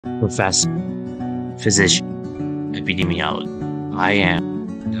Professor, Physician, Epidemiologist. I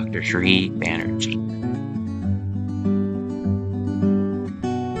am Dr. Sri Banerjee.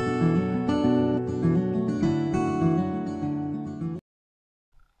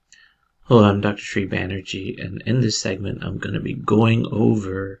 Hello, I'm Dr. Sri Banerjee, and in this segment I'm going to be going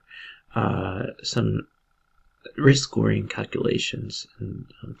over some risk scoring calculations and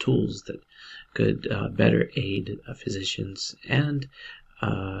tools that could better aid physicians and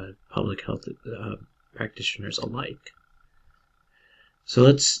public health practitioners alike. So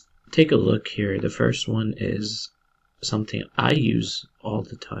let's take a look here. The first one is something I use all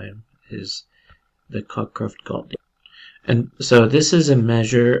the time, is the Cockcroft-Gault. And so this is a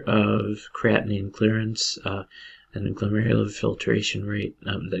measure of creatinine clearance and glomerular filtration rate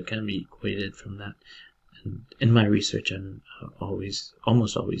that can be equated from that. And in my research, I'm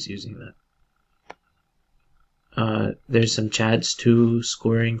almost always using that. There's some CHADS2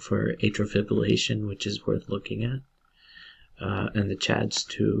 scoring for atrial fibrillation, which is worth looking at. And the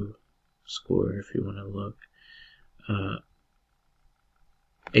CHADS2 score, if you want to look,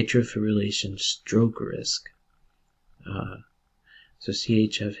 atrial fibrillation stroke risk. So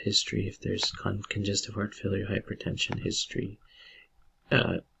CHF history, if there's congestive heart failure, hypertension history,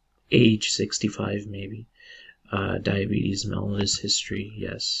 age 65 maybe, diabetes mellitus history,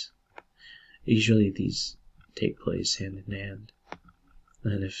 yes. Usually these take place hand in hand.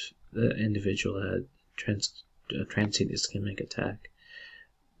 And if the individual had transient ischemic attack,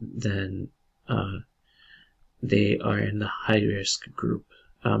 then they are in the high risk group,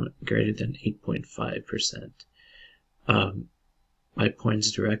 greater than 8.5%. By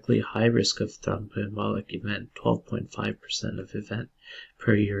points directly, high risk of thromboembolic event, 12.5% of event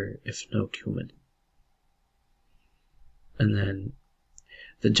per year if no Coumadin. And then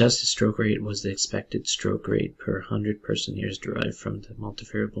the adjusted stroke rate was the expected stroke rate per 100 person years derived from the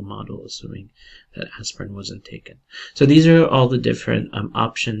multivariable model, assuming that aspirin wasn't taken. So these are all the different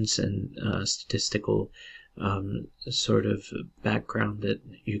options and statistical sort of background that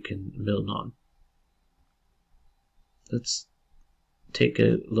you can build on. Let's take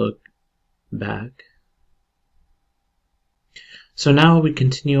a look back. So now we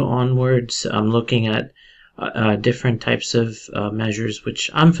continue onwards. I'm looking at different types of measures which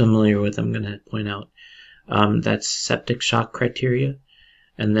I'm familiar with. I'm going to point out that's septic shock criteria,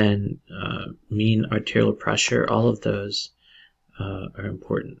 and then mean arterial pressure. All of those are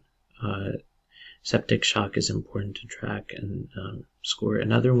important. Septic shock is important to track and score.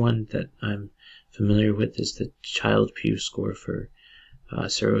 Another one that I'm familiar with is the Child-Pugh score for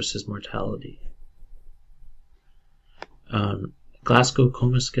cirrhosis mortality. Glasgow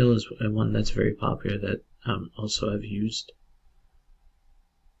Coma Scale is one that's very popular that also I've used.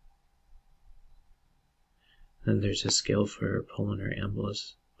 Then there's a scale for pulmonary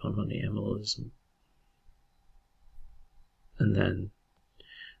embolism. And then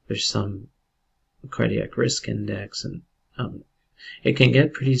there's some cardiac risk index, and it can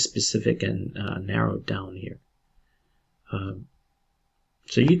get pretty specific and narrowed down here.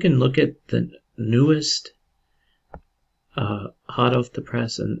 So you can look at the newest hot off the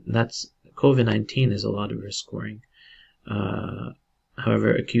press, and that's COVID-19 is a lot of risk scoring.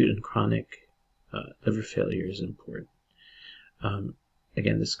 However, acute and chronic liver failure is important.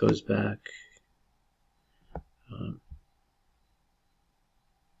 Again, this goes back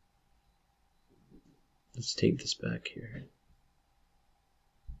let's take this back here.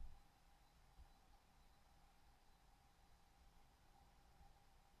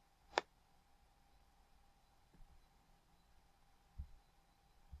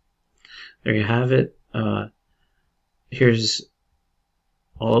 There you have it. Here's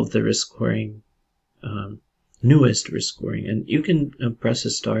all of the risk scoring, newest risk scoring, and you can press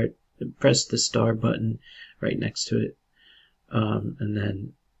the star button right next to it, and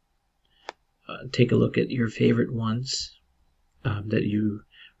then take a look at your favorite ones that you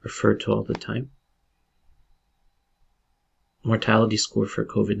refer to all the time. Mortality score for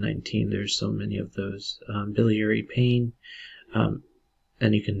COVID-19, there's so many of those. Biliary pain, and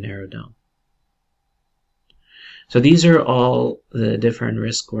you can narrow down. So these are all the different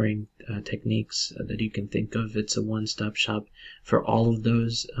risk scoring techniques that you can think of. It's a one-stop shop for all of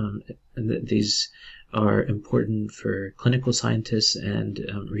those, and these are important for clinical scientists and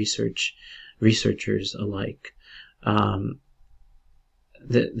researchers alike.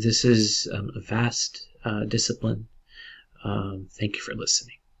 This is a vast discipline. Thank you for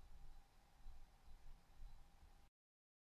listening.